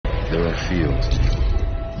There are fields,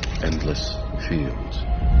 endless fields,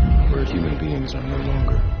 where human beings are no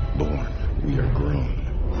longer born, we are grown.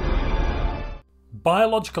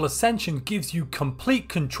 Biological Ascension gives you complete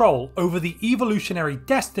control over the evolutionary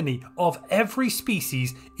destiny of every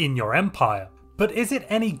species in your empire. But is it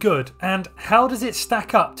any good, and how does it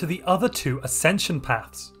stack up to the other two Ascension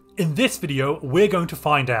paths? In this video, we're going to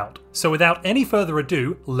find out. So without any further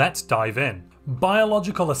ado, let's dive in.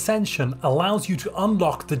 Biological Ascension allows you to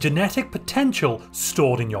unlock the genetic potential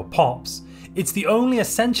stored in your pops. It's the only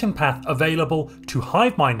Ascension path available to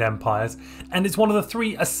hive mind empires, and it's one of the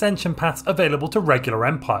 3 Ascension paths available to regular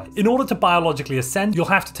empires. In order to biologically ascend, you'll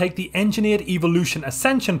have to take the Engineered Evolution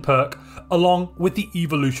Ascension perk along with the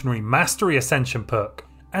Evolutionary Mastery Ascension perk.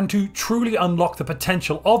 And to truly unlock the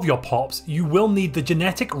potential of your pops, you will need the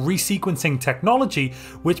genetic resequencing technology,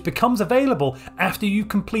 which becomes available after you've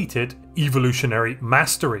completed Evolutionary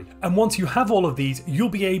Mastery. And once you have all of these, you'll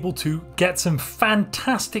be able to get some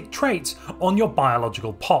fantastic traits on your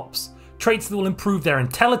biological pops. Traits that will improve their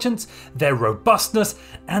intelligence, their robustness,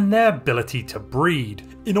 and their ability to breed.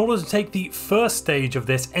 In order to take the first stage of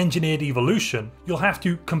this engineered evolution, you'll have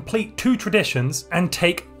to complete 2 traditions and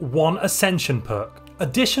take 1 Ascension perk.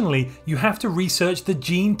 Additionally, you have to research the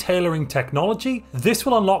gene tailoring technology. This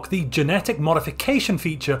will unlock the genetic modification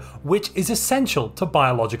feature, which is essential to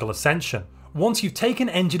biological ascension. Once you've taken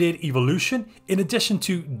engineered evolution, in addition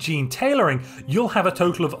to gene tailoring, you'll have a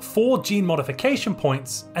total of 4 gene modification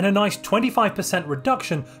points and a nice 25%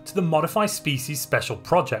 reduction to the Modify Species Special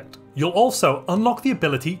Project. You'll also unlock the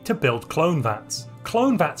ability to build clone vats.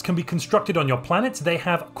 Clone vats can be constructed on your planets. They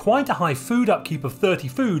have quite a high food upkeep of 30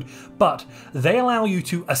 food, but they allow you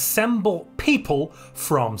to assemble people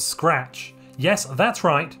from scratch. Yes, that's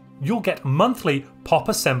right. You'll get monthly pop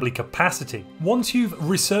assembly capacity. Once you've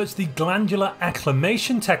researched the glandular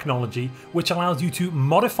acclimation technology, which allows you to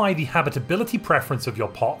modify the habitability preference of your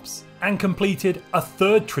pops, and completed a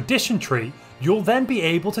 3rd tradition tree, you'll then be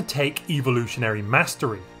able to take Evolutionary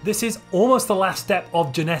Mastery. This is almost the last step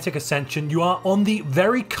of genetic ascension. You are on the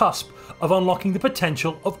very cusp of unlocking the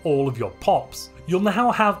potential of all of your pops. You'll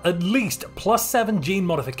now have at least +7 gene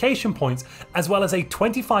modification points, as well as a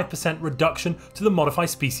 25% reduction to the Modify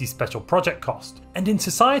Species Special Project cost. And in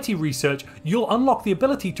society research, you'll unlock the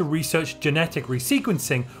ability to research genetic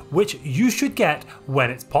resequencing, which you should get when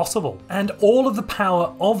it's possible. And all of the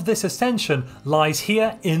power of this ascension lies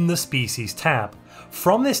here in the Species tab.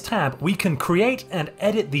 From this tab, we can create and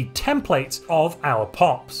edit the templates of our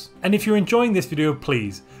pops. And if you're enjoying this video,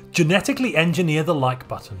 please genetically engineer the like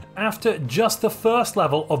button. After just the first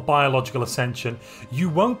level of biological ascension, you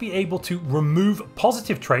won't be able to remove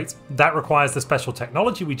positive traits. That requires the special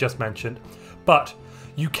technology we just mentioned, but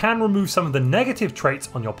you can remove some of the negative traits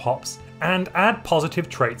on your pops and add positive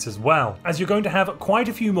traits as well, as you're going to have quite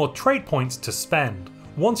a few more trait points to spend.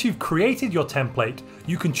 Once you've created your template,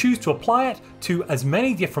 you can choose to apply it to as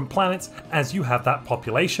many different planets as you have that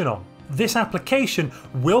population on. This application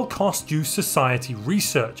will cost you society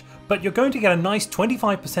research, but you're going to get a nice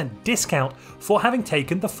 25% discount for having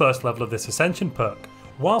taken the first level of this Ascension perk.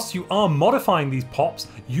 Whilst you are modifying these pops,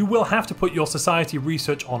 you will have to put your society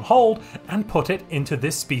research on hold and put it into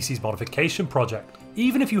this species modification project.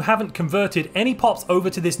 Even if you haven't converted any pops over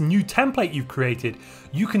to this new template you've created,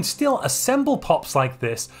 you can still assemble pops like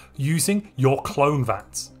this using your clone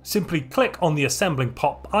vats. Simply click on the assembling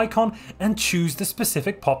pop icon and choose the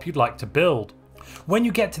specific pop you'd like to build. When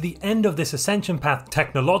you get to the end of this ascension path,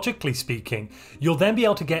 technologically speaking, you'll then be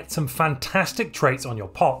able to get some fantastic traits on your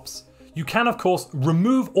pops. You can of course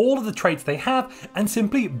remove all of the traits they have and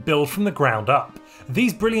simply build from the ground up.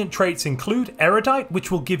 These brilliant traits include Erudite,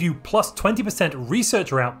 which will give you +20%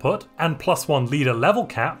 researcher output and +1 leader level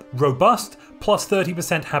cap, Robust,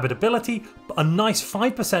 +30% habitability, a nice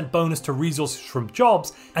 5% bonus to resources from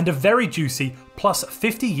jobs, and a very juicy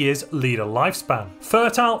 +50 years leader lifespan.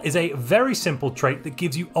 Fertile is a very simple trait that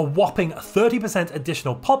gives you a whopping 30%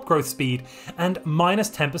 additional pop growth speed and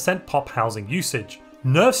 -10% pop housing usage.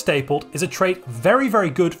 Nerve Stapled is a trait very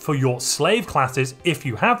good for your slave classes if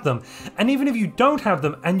you have them, and even if you don't have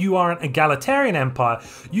them and you are an egalitarian empire,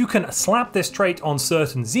 you can slap this trait on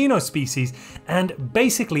certain xenospecies and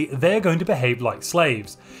basically they're going to behave like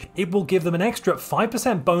slaves. It will give them an extra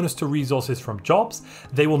 5% bonus to resources from jobs,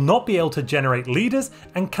 they will not be able to generate leaders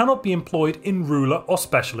and cannot be employed in ruler or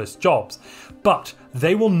specialist jobs, but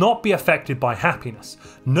they will not be affected by happiness.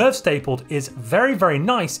 Nerve Stapled is very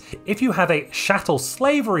nice if you have a chattel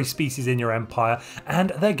slavery species in your empire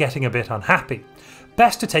and they're getting a bit unhappy.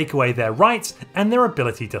 Best to take away their rights and their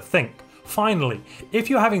ability to think. Finally, if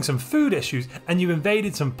you're having some food issues and you've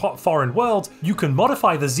invaded some foreign worlds, you can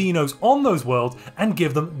modify the Xenos on those worlds and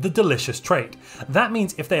give them the delicious trait. That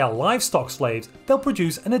means if they are livestock slaves, they'll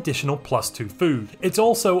produce an additional +2 food. It's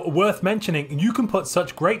also worth mentioning you can put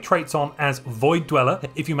such great traits on as Void Dweller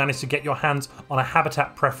if you manage to get your hands on a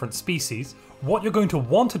habitat preference species. What you're going to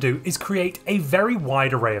want to do is create a very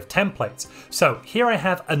wide array of templates. So here I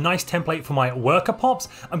have a nice template for my worker pops.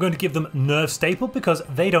 I'm going to give them nerve staple because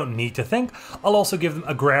they don't need to think. I'll also give them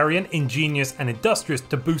agrarian, ingenious and industrious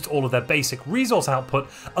to boost all of their basic resource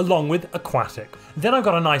output along with aquatic. Then I've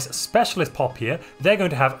got a nice specialist pop here. They're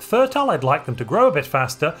going to have fertile, I'd like them to grow a bit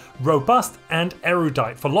faster, robust and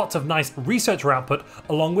erudite for lots of nice researcher output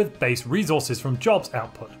along with base resources from jobs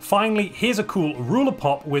output. Finally, here's a cool ruler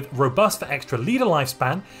pop with robust for extra leader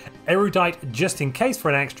lifespan, erudite just in case for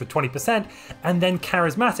an extra 20%, and then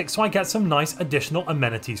charismatic so I get some nice additional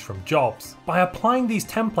amenities from jobs. By applying these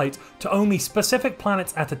templates to only specific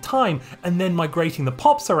planets at a time and then migrating the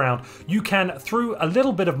pops around, you can, through a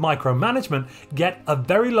little bit of micromanagement, get a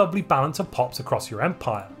very lovely balance of pops across your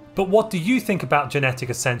empire. But what do you think about genetic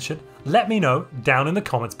ascension? Let me know down in the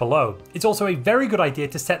comments below. It's also a very good idea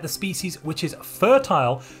to set the species which is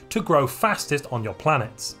fertile to grow fastest on your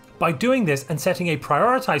planets. By doing this and setting a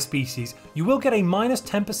prioritized species, you will get a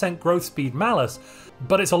 -10% growth speed malus,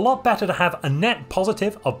 but it's a lot better to have a net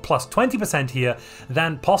positive of +20% here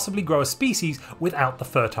than possibly grow a species without the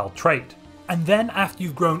fertile trait. And then after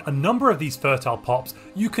you've grown a number of these fertile pops,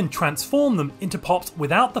 you can transform them into pops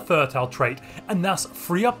without the fertile trait and thus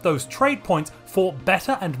free up those trait points for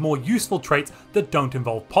better and more useful traits that don't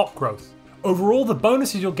involve pop growth. Overall, the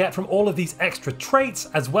bonuses you'll get from all of these extra traits,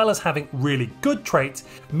 as well as having really good traits,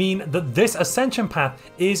 mean that this ascension path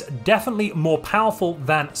is definitely more powerful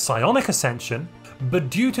than psionic ascension, but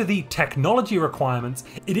due to the technology requirements,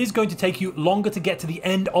 it is going to take you longer to get to the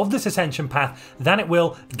end of this ascension path than it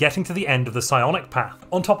will getting to the end of the psionic path.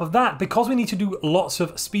 On top of that, because we need to do lots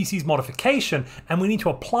of species modification and we need to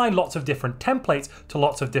apply lots of different templates to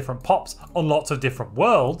lots of different pops on lots of different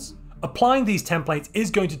worlds, applying these templates is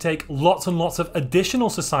going to take lots and lots of additional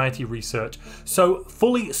society research, so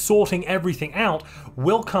fully sorting everything out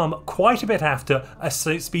will come quite a bit after a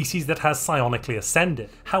species that has psionically ascended.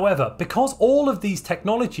 However, because all of these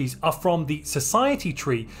technologies are from the society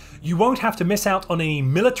tree, you won't have to miss out on any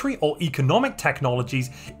military or economic technologies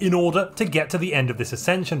in order to get to the end of this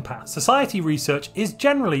ascension path. Society research is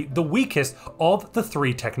generally the weakest of the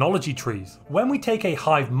 3 technology trees. When we take a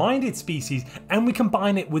hive-minded species and we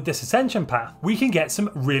combine it with this ascension path, we can get some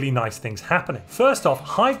really nice things happening. First off,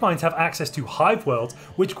 hive minds have access to hive worlds,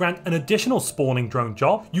 which grant an additional spawning drone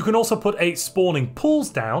job. You can also put a spawning pools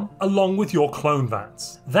down along with your clone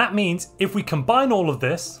vats. That means if we combine all of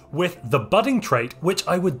this with the budding trait, which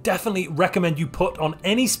I would definitely recommend you put on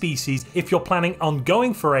any species if you're planning on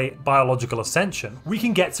going for a biological ascension, we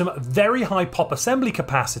can get some very high pop assembly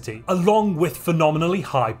capacity along with phenomenally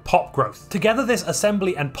high pop growth. Together, this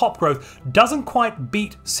assembly and pop growth doesn't quite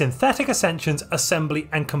beat synthetic ascension's assembly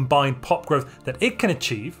and combined pop growth that it can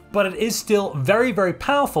achieve, but it is still very, very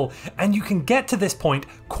powerful, and you can get to this point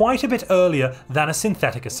quite a bit earlier than a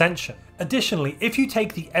synthetic ascension. Additionally, if you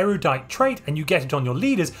take the erudite trait and you get it on your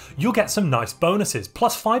leaders, you'll get some nice bonuses.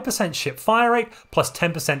 +5% ship fire rate,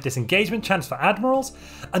 +10% disengagement chance for admirals,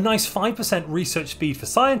 a nice 5% research speed for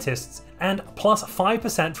scientists, and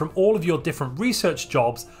 +5% from all of your different research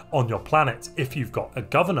jobs on your planet if you've got a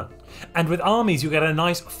governor. And with armies, you get a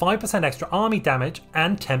nice 5% extra army damage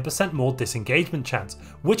and 10% more disengagement chance,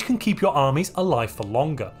 which can keep your armies alive for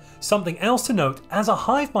longer. Something else to note, as a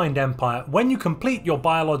hive mind empire, when you complete your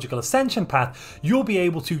biological ascension path, you'll be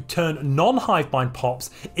able to turn non-hive mind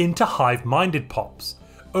pops into hive-minded pops.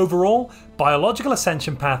 Overall, biological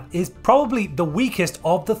ascension path is probably the weakest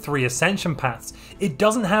of the 3 ascension paths. It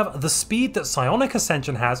doesn't have the speed that psionic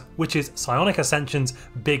ascension has, which is psionic ascension's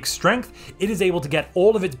big strength. It is able to get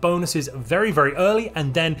all of its bonuses very, very early,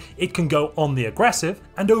 and then it can go on the aggressive.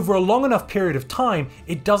 And over a long enough period of time,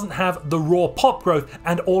 it doesn't have the raw pop growth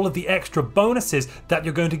and all of the extra bonuses that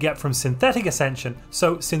you're going to get from synthetic ascension.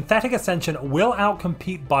 So synthetic ascension will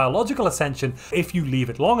outcompete biological ascension if you leave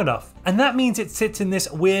it long enough. And that means it sits in this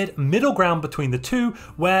weird middle ground between the two,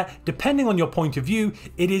 where depending on your point of view,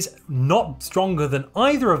 it is not stronger than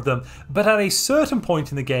either of them, but at a certain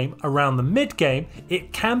point in the game, around the mid game,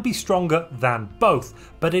 it can be stronger than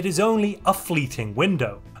both, but it is only a fleeting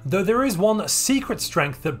window. Though there is one secret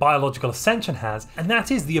strength that biological Ascension has, and that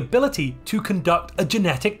is the ability to conduct a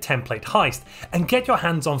genetic template heist and get your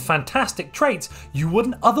hands on fantastic traits you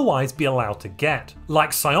wouldn't otherwise be allowed to get,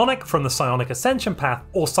 like psionic from the psionic Ascension path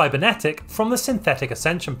or cybernetic from the synthetic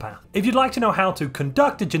Ascension path. If you'd like to know how to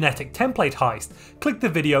conduct a genetic template heist, click the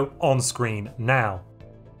video on screen now.